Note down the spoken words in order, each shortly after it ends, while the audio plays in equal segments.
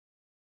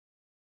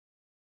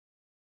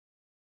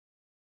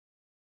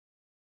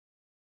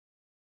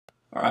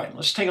All right,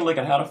 let's take a look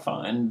at how to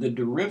find the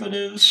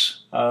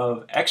derivatives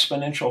of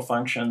exponential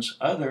functions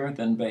other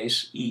than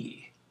base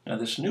e. Now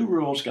this new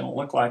rule is going to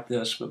look like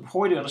this, but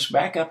before we do it, let's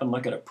back up and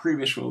look at a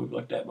previous rule we've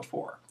looked at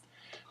before.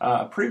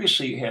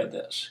 Previously you had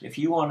this. If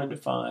you wanted to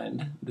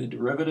find the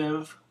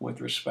derivative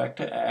with respect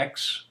to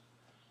x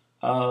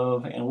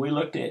of, and we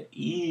looked at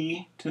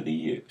e to the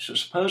u. So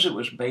suppose it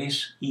was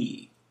base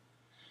e.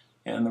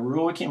 And the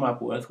rule we came up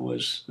with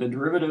was the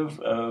derivative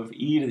of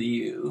e to the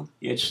u.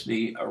 It's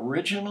the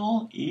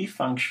original e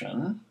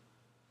function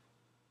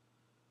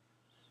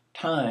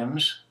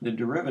times the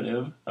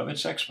derivative of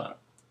its exponent.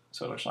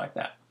 So it looks like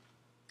that.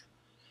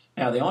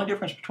 Now the only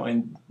difference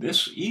between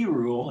this e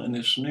rule and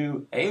this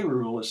new a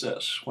rule is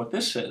this. What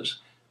this says,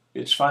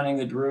 it's finding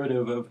the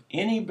derivative of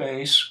any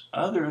base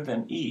other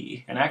than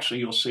e. And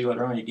actually you'll see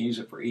later on you can use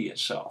it for e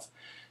itself.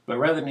 But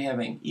rather than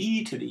having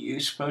e to the u,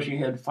 suppose you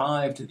had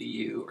 5 to the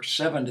u or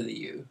 7 to the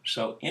u.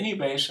 So any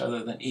base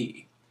other than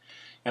e.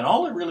 And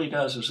all it really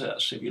does is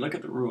this. If you look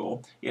at the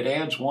rule, it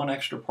adds one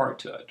extra part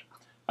to it.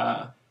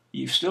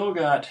 You've still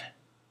got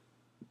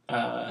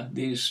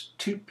these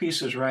two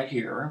pieces right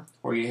here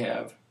where you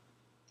have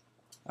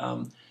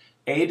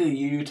a to the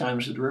u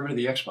times the derivative of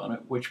the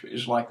exponent, which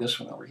is like this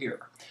one over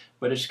here.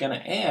 But it's going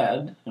to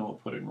add, and we'll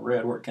put it in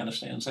red where it kind of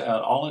stands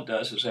out, all it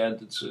does is add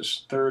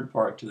this third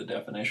part to the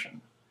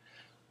definition.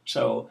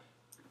 So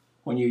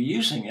when you're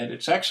using it,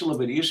 it's actually a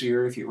little bit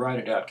easier if you write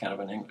it out kind of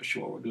in English,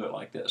 or we'll do it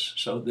like this.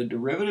 So the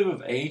derivative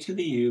of a to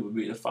the u would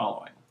be the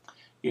following.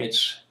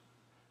 It's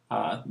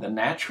the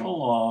natural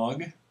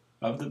log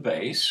of the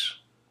base.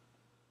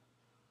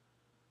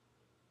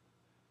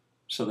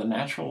 So the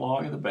natural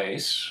log of the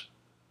base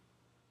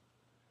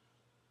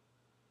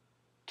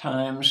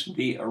times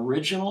the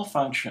original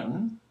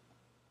function.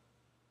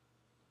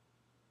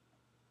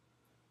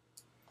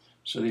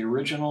 So the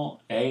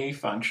original a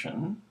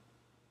function.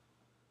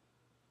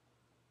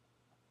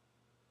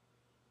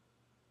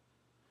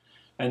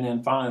 And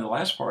then finally, the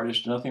last part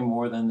is nothing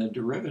more than the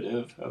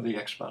derivative of the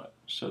exponent.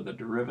 So the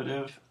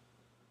derivative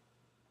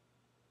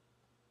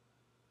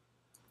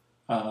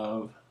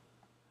of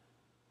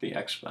the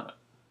exponent.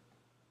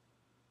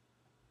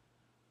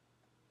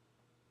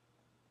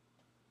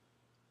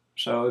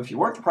 So if you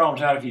work the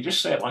problems out, if you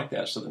just say it like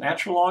that, so the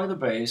natural log of the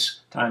base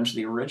times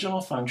the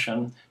original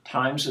function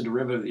times the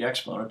derivative of the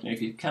exponent, and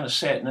if you kind of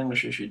say it in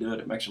English as you do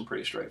it, it makes them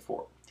pretty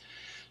straightforward.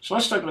 So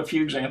let's look at a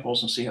few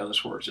examples and see how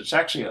this works. It's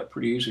actually a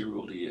pretty easy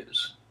rule to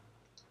use.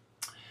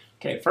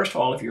 Okay, first of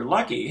all, if you're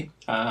lucky,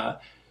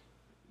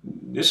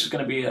 this is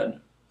going to be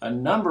a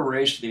number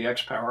raised to the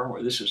x power,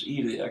 where this is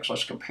e to the x.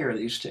 Let's compare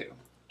these two.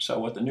 So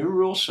what the new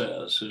rule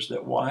says is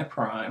that y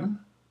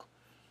prime,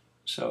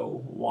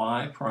 so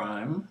y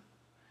prime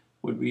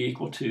would be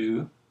equal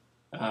to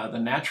the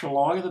natural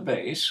log of the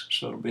base,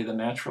 so it'll be the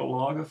natural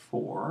log of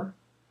 4,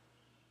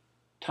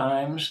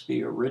 times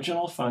the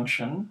original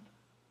function,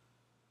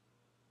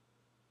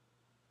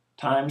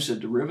 times the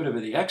derivative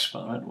of the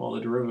exponent. Well,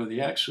 the derivative of the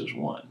x is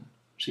 1.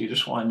 So you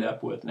just wind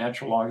up with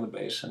natural log of the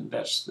base, and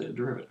that's the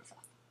derivative.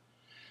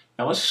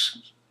 Now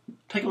let's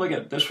take a look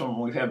at this one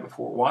we've had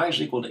before. Y is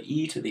equal to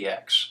e to the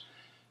x.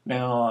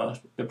 Now,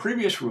 the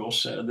previous rule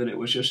said that it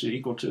was just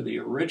equal to the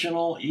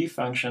original e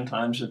function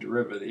times the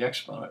derivative of the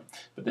exponent.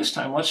 But this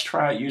time, let's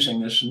try using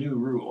this new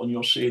rule, and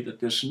you'll see that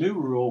this new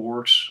rule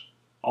works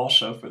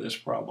also for this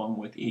problem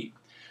with e.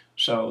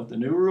 So the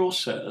new rule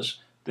says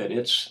that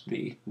it's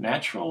the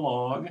natural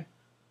log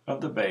of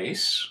the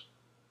base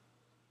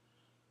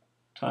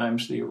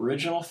times the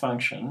original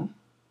function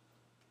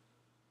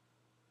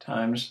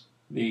times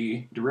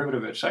the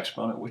derivative of its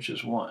exponent, which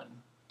is 1.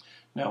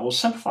 Now we'll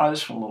simplify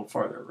this one a little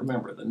further.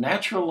 Remember, the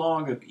natural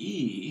log of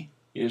e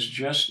is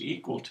just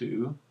equal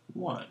to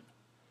 1.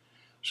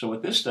 So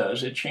what this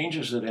does, it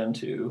changes it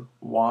into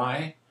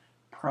y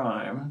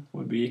prime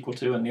would be equal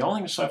to, and the only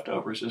thing that's left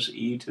over is this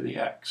e to the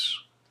x.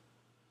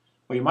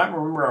 Well, you might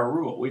remember our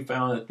rule. We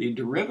found that the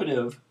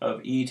derivative of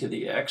e to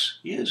the x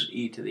is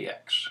e to the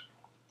x.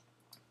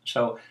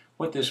 So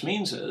what this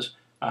means is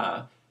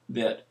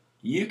that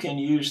you can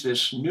use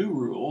this new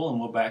rule, and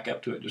we'll back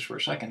up to it just for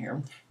a second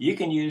here. You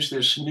can use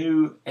this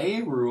new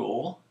a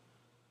rule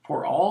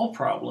for all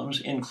problems,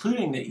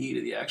 including the e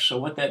to the x. So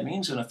what that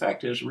means in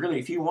effect is, really,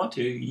 if you want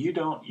to, you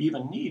don't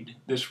even need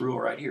this rule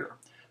right here.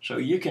 So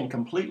you can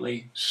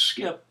completely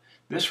skip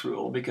this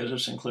rule because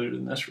it's included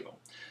in this rule.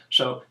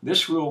 So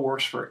this rule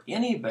works for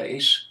any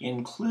base,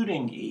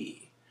 including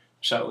e.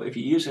 So if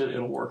you use it,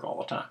 it'll work all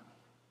the time.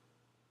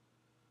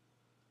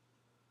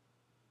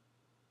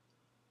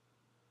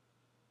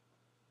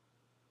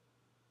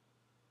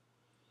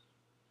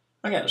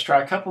 Okay, let's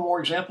try a couple more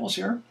examples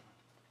here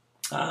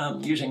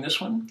using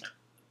this one.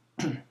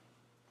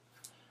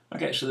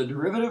 Okay, so the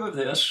derivative of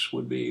this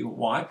would be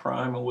y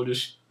prime, and we'll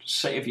just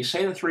say, if you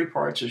say the three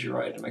parts as you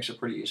write, it makes it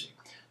pretty easy.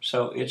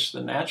 So it's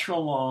the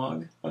natural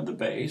log of the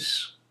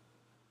base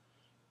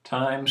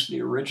times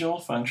the original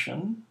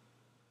function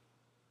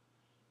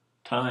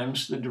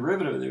times the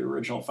derivative of the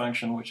original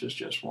function, which is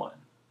just 1.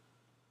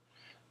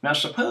 Now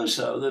suppose,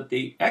 though, that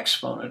the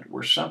exponent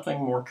were something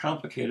more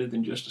complicated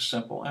than just a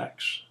simple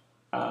x.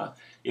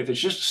 If it's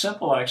just a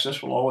simple x,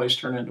 this will always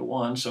turn into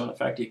 1, so in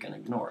effect you can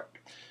ignore it.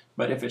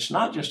 But if it's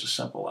not just a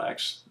simple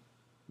x,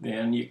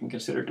 then you can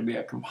consider it to be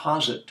a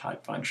composite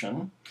type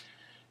function,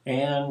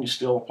 and you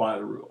still apply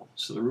the rule.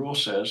 So the rule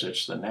says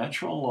it's the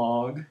natural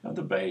log of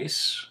the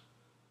base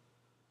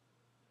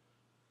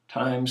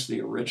times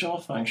the original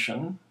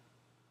function.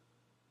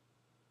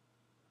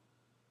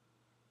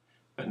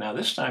 But now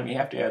this time you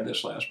have to add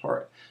this last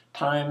part,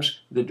 times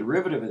the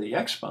derivative of the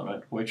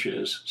exponent, which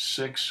is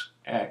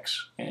 6x,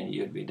 and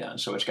you'd be done.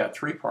 So it's got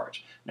 3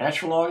 parts.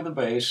 Natural log of the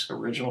base,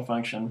 original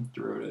function,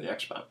 derivative of the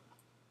exponent.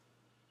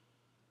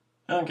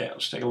 Okay,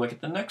 let's take a look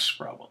at the next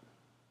problem.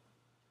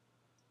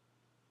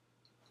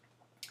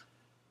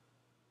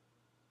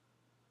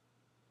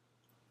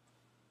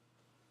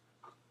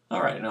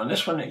 All right, now in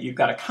this one you've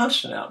got a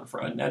constant out in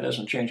front, and that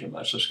doesn't change it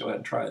much. Let's go ahead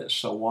and try this.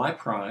 So y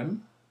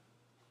prime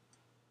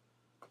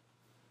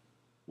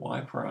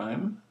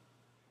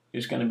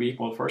is going to be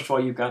equal, first of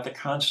all, you've got the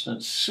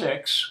constant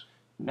 6.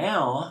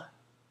 Now,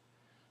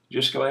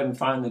 just go ahead and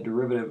find the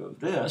derivative of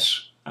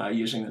this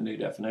using the new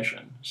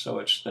definition. So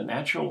it's the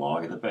natural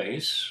log of the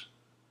base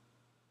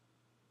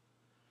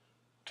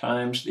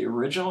times the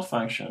original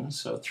function,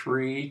 so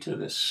 3 to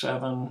the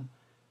 7x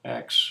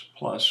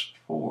plus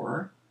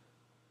 4,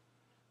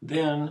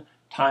 then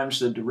times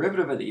the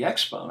derivative of the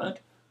exponent.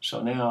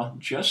 So now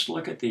just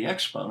look at the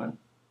exponent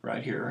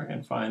right here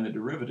and find the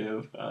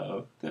derivative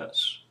of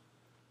this.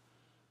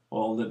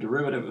 Well, the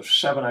derivative of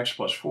 7x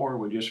plus 4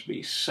 would just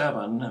be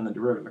 7, and the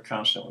derivative of a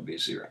constant would be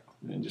 0.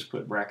 And then just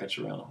put brackets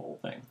around the whole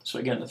thing. So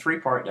again, the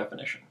 3-part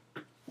definition.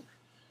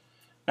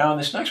 Now in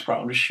this next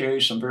problem, to show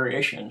you some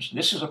variations,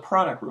 this is a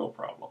product rule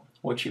problem.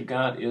 What you've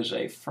got is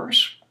a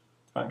first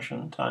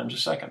function times a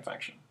second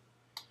function.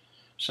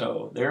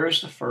 So there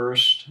is the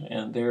first,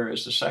 and there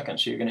is the second,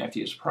 so you're going to have to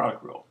use the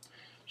product rule.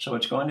 So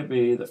it's going to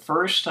be the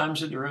first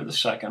times the derivative of the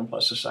second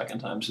plus the second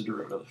times the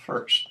derivative of the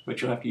first.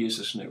 But you'll have to use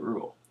this new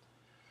rule.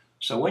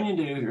 So when you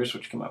do, here's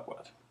what you come up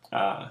with.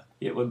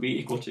 It would be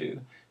equal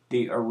to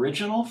the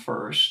original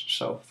first,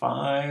 so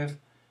 5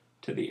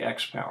 to the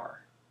x power,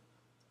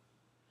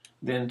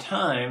 then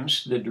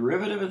times the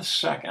derivative of the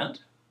second,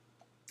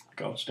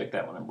 go stick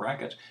that one in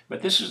brackets,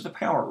 but this is the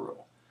power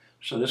rule.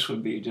 So this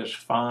would be just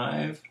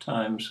 5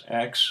 times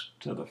x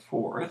to the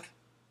 4th,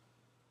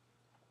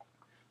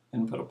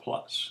 and put a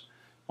plus.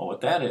 Well,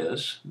 what that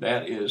is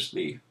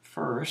the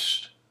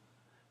first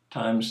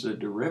times the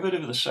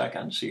derivative of the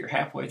second, so you're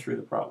halfway through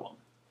the problem.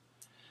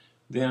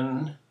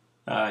 Then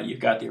you've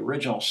got the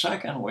original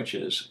second, which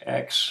is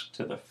x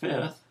to the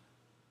 5th,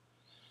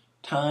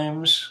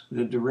 times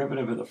the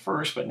derivative of the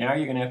first, but now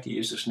you're going to have to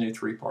use this new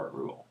 3-part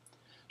rule.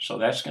 So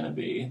that's going to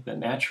be the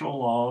natural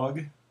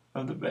log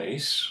of the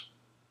base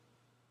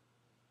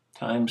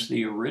times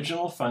the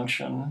original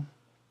function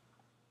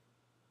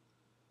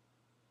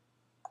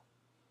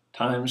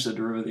times the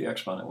derivative of the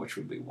exponent, which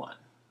would be 1.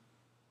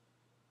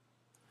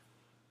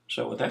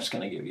 So what that's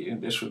going to give you,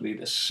 this would be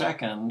the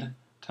second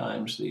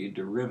times the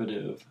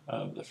derivative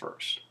of the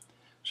first.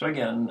 So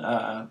again,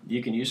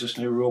 you can use this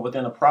new rule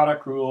within the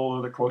product rule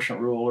or the quotient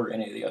rule or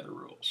any of the other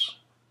rules.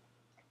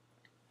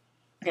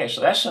 Okay,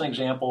 so that's an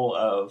example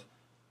of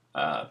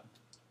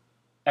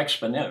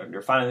exponential.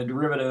 You're finding the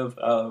derivative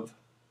of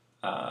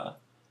an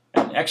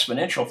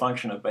exponential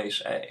function of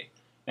base a.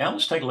 Now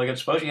let's take a look at,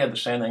 suppose you had the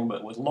same thing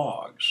but with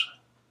logs.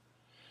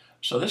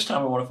 So this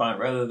time we want to find,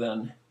 rather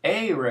than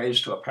a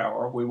raised to a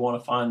power, we want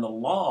to find the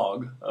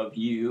log of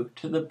u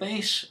to the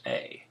base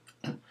a.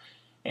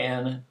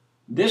 And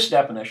this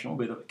definition will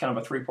be kind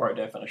of a 3-part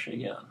definition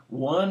again.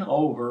 1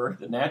 over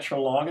the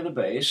natural log of the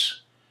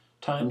base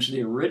times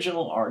the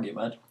original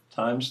argument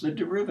times the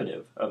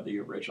derivative of the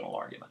original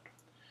argument.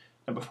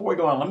 And before we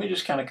go on, let me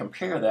just kind of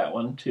compare that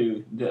one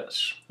to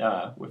this.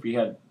 If we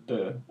had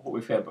what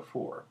we've had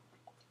before.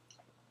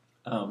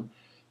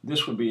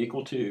 This would be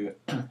equal to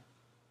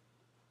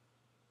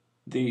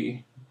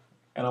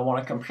and I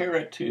want to compare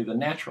it to the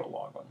natural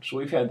log one. So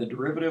we've had the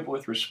derivative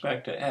with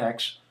respect to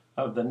x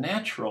of the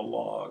natural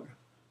log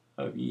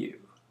of u.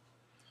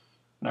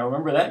 Now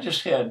remember, that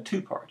just had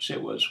 2 parts.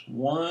 It was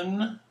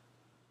 1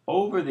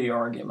 over the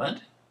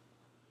argument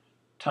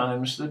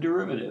times the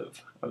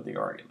derivative of the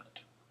argument.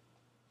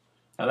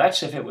 Now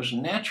that's if it was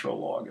natural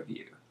log of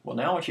u. Well,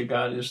 now what you've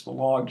got is the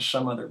log to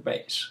some other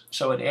base.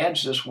 So it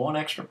adds this 1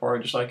 extra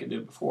part just like it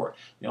did before.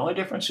 The only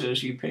difference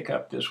is you pick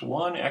up this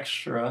 1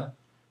 extra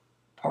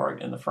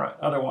part in the front.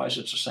 Otherwise,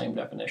 it's the same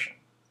definition.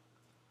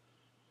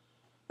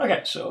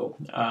 Okay, so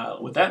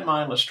with that in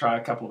mind, let's try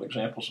a couple of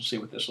examples and see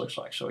what this looks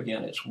like. So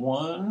again, it's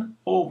 1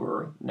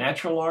 over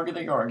natural log of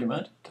the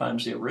argument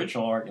times the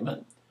original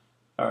argument,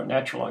 or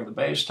natural log of the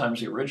base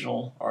times the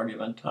original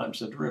argument times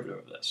the derivative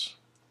of this.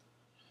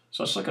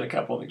 So let's look at a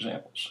couple of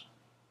examples.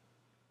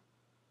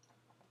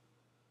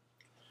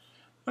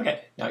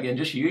 Okay, now again,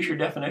 just use your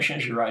definition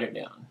as you write it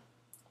down.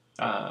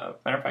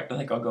 Matter of fact, I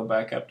think I'll go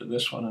back up to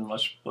this one and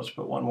let's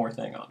put one more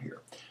thing on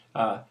here.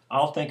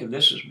 I'll think of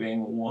this as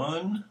being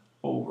 1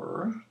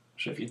 over,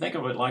 so if you think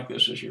of it like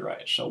this as you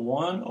write it, so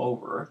 1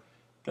 over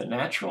the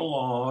natural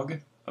log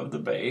of the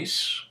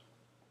base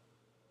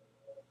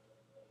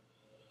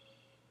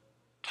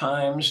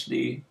times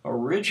the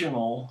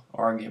original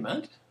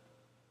argument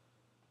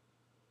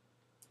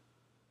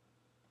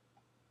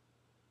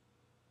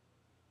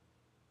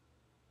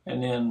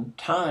and then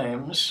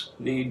times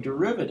the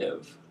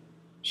derivative.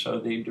 So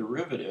the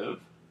derivative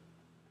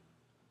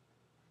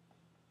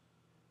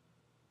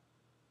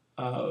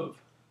of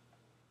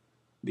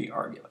the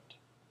argument.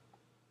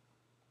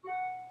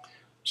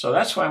 So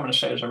that's what I'm going to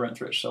say as I run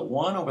through it. So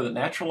 1 over the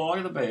natural log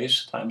of the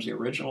base times the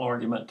original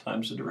argument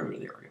times the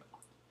derivative of the argument.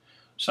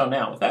 So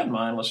now, with that in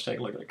mind, let's take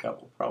a look at a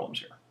couple of problems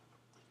here.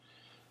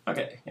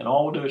 Okay, and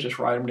all we'll do is just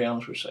write them down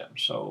as we say them.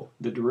 So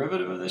the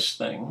derivative of this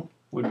thing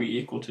would be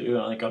equal to,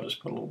 and I think I'll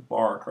just put a little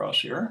bar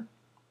across here.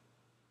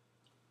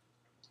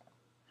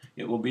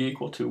 It will be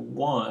equal to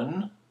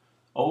 1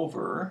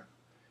 over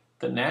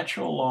the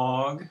natural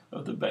log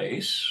of the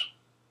base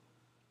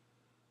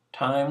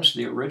times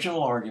the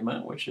original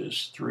argument, which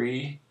is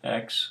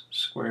 3x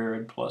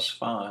squared plus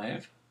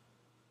 5.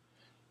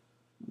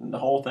 The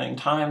whole thing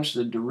times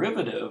the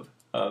derivative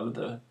of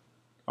the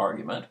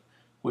argument,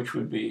 which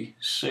would be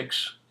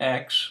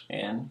 6x,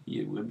 and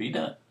you would be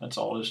done. That's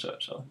all it is to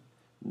it. So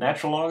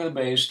natural log of the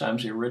base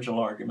times the original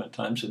argument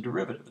times the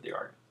derivative of the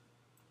argument.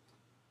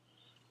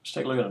 Let's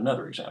take a look at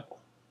another example.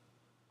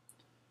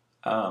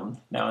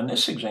 Now in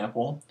this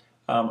example,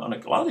 on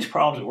a lot of these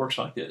problems it works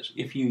like this.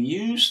 If you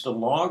use the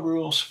log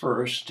rules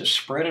first to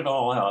spread it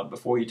all out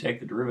before you take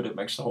the derivative, it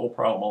makes the whole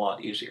problem a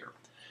lot easier.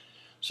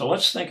 So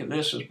let's think of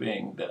this as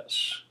being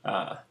this.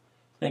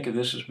 Think of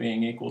this as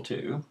being equal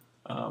to,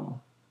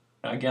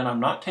 again, I'm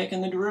not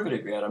taking the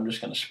derivative yet, I'm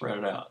just going to spread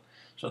it out.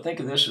 So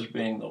think of this as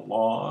being the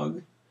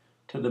log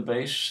to the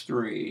base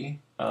 3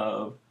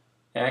 of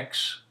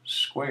x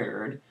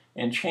squared,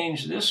 and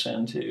change this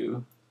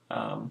into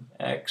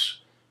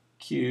x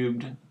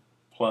cubed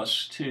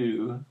plus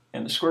 2,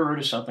 and the square root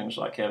of something is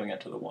like having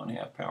it to the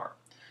 1/2 power.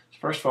 So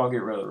first of all,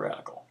 get rid of the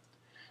radical.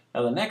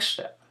 Now the next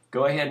step,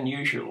 go ahead and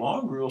use your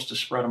log rules to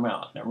spread them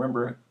out. Now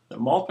remember, the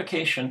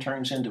multiplication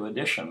turns into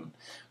addition,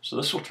 so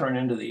this will turn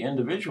into the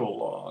individual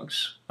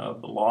logs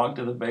of the log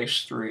to the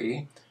base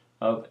 3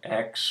 of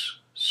x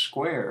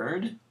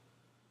squared,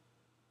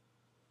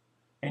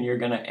 and you're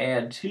going to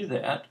add to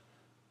that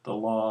the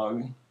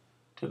log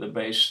to the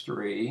base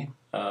 3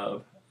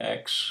 of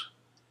x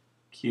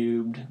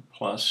cubed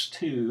plus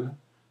 2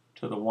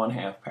 to the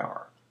 1/2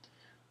 power.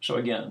 So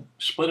again,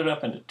 split it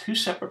up into two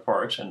separate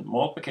parts, and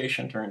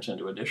multiplication turns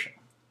into addition.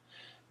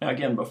 Now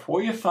again,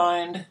 before you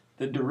find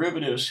the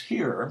derivatives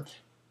here,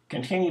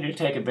 continue to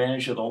take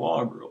advantage of the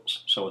log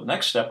rules. So the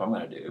next step I'm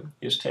going to do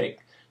is take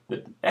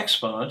the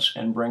exponents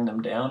and bring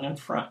them down in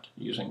front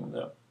using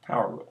the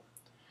power rule.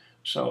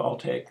 So I'll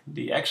take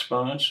the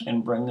exponents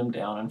and bring them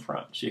down in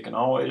front. So you can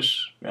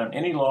always, on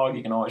any log,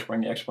 you can always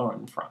bring the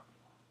exponent in front.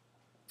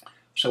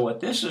 So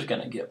what this is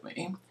going to give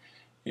me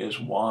is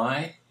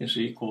y is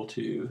equal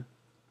to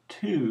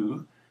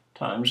 2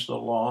 times the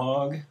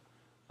log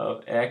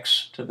of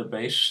x to the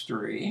base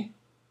 3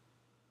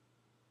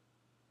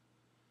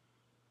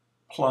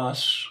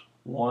 plus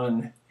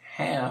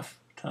 1/2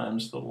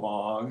 times the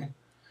log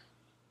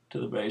to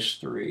the base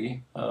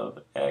 3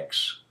 of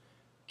x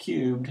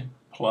cubed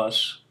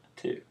plus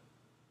 2.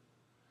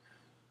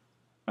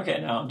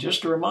 Okay, now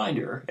just a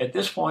reminder, at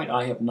this point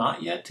I have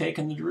not yet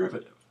taken the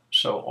derivative.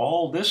 So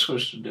all this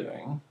was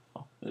doing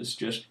is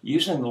just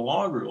using the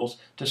log rules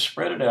to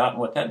spread it out, and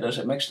what that does,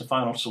 it makes the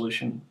final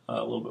solution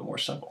a little bit more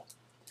simple.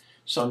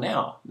 So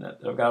now that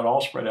I've got it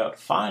all spread out,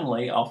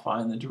 finally I'll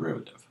find the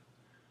derivative.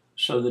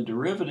 So the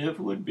derivative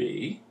would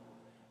be,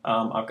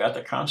 I've got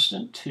the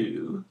constant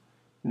 2.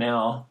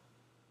 Now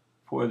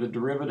for the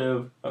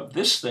derivative of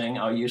this thing,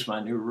 I'll use my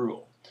new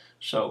rule.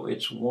 So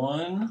it's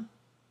 1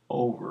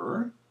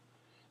 over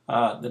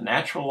the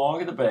natural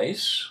log of the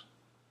base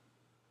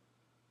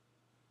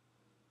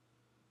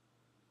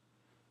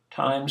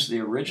times the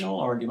original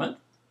argument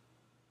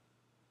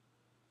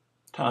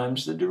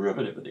times the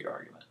derivative of the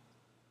argument.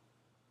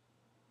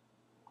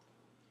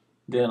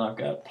 Then I've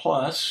got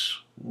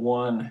plus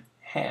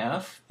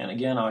 1/2, and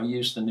again I'll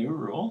use the new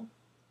rule.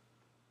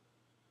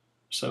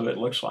 So it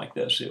looks like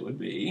this. It would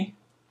be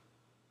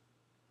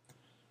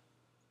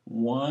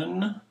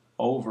 1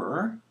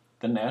 over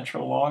the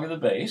natural log of the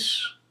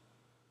base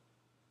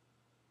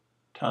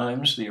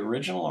times the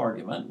original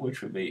argument,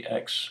 which would be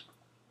x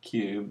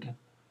cubed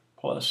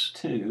plus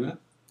 2,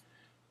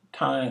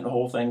 the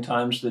whole thing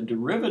times the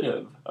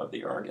derivative of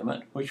the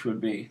argument, which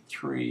would be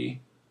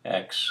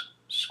 3x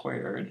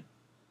squared,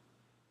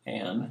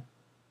 and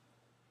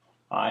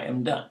I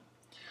am done.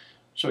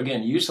 So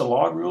again, use the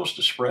log rules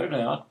to spread it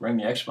out, bring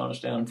the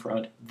exponents down in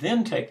front,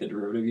 then take the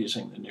derivative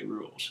using the new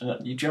rules. And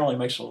that generally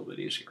makes it a little bit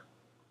easier.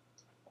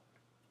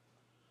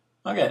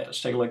 Okay,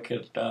 let's take a look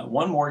at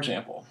one more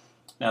example.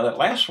 Now that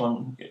last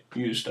one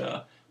used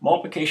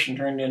multiplication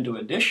turned into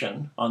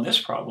addition. On this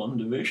problem,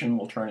 division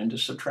will turn into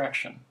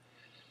subtraction.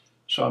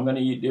 So I'm going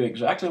to do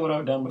exactly what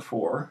I've done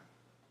before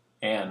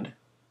and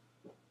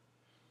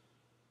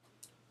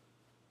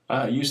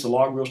use the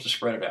log rules to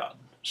spread it out.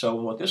 So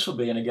what this will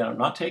be, and again, I'm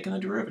not taking the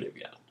derivative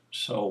yet.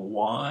 So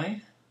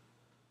y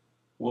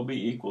will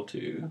be equal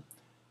to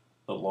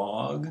the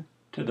log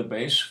to the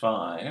base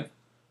 5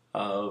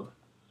 of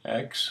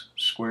x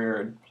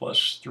squared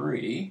plus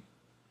 3.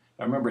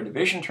 Now remember,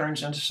 division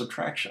turns into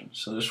subtraction,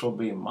 so this will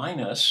be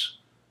minus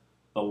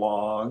the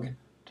log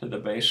to the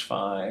base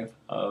 5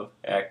 of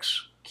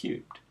x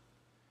cubed.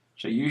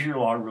 So use your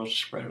log rules to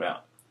spread it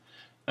out.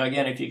 Now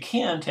again, if you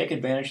can, take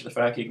advantage of the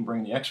fact you can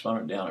bring the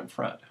exponent down in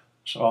front.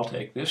 So I'll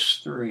take this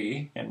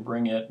 3 and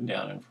bring it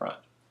down in front.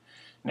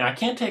 Now I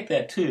can't take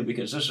that 2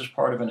 because this is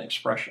part of an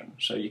expression,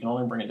 so you can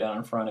only bring it down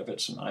in front if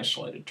it's an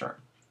isolated term.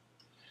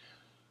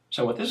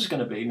 So what this is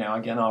going to be, now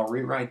again I'll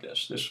rewrite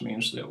this. This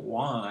means that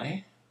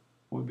y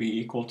would be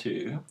equal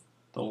to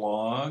the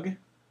log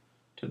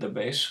to the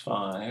base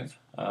 5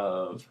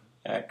 of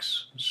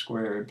x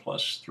squared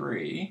plus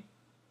 3,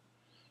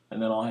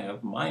 and then I'll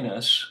have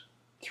minus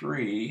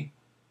 3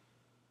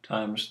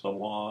 times the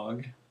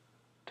log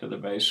to the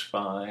base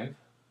 5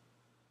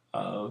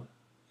 of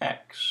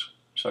x.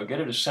 So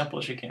get it as simple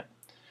as you can.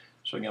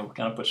 So again, we'll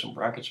kind of put some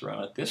brackets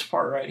around it. This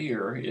part right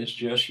here is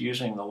just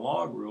using the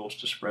log rules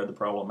to spread the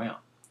problem out.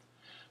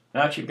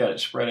 Now that you've got it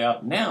spread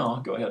out,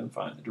 now go ahead and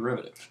find the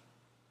derivative.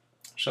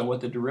 So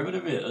what the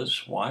derivative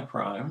is, y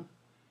prime,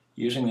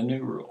 using the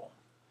new rule,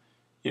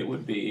 it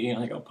would be, I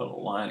think I'll put a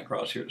line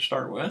across here to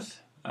start with,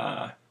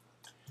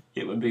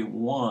 it would be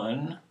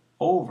 1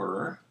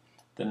 over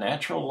the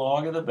natural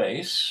log of the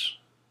base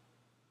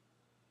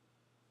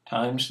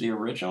times the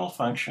original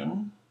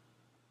function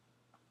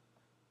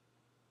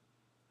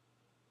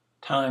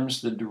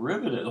times the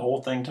derivative, the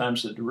whole thing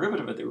times the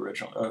derivative of the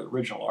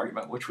original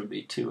argument, which would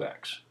be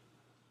 2x.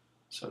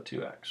 So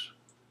 2x.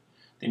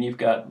 Then you've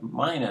got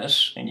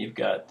minus, and you've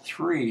got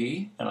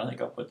 3, and I think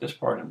I'll put this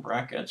part in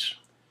brackets.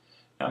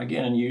 Now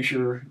again, use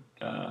your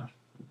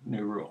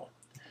new rule.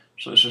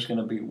 So this is going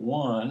to be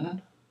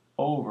 1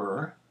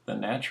 over the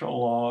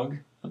natural log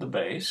of the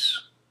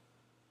base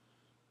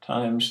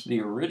times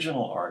the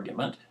original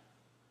argument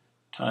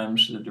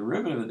times the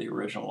derivative of the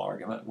original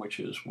argument, which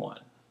is 1.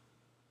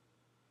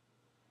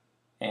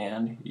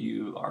 And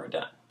you are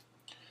done.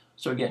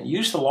 So again,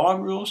 use the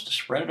log rules to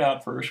spread it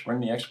out first, bring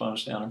the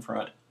exponents down in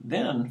front,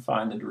 then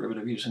find the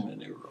derivative using the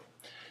new rule.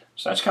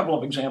 So that's a couple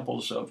of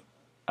examples of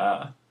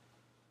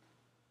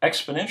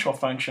exponential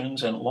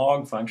functions and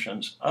log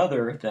functions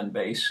other than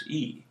base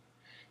e.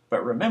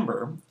 But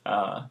remember,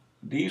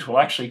 these will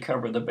actually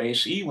cover the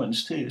base e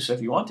ones too, so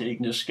if you want to, you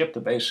can just skip the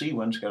base e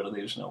ones, go to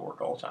these, and they'll work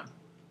all the time.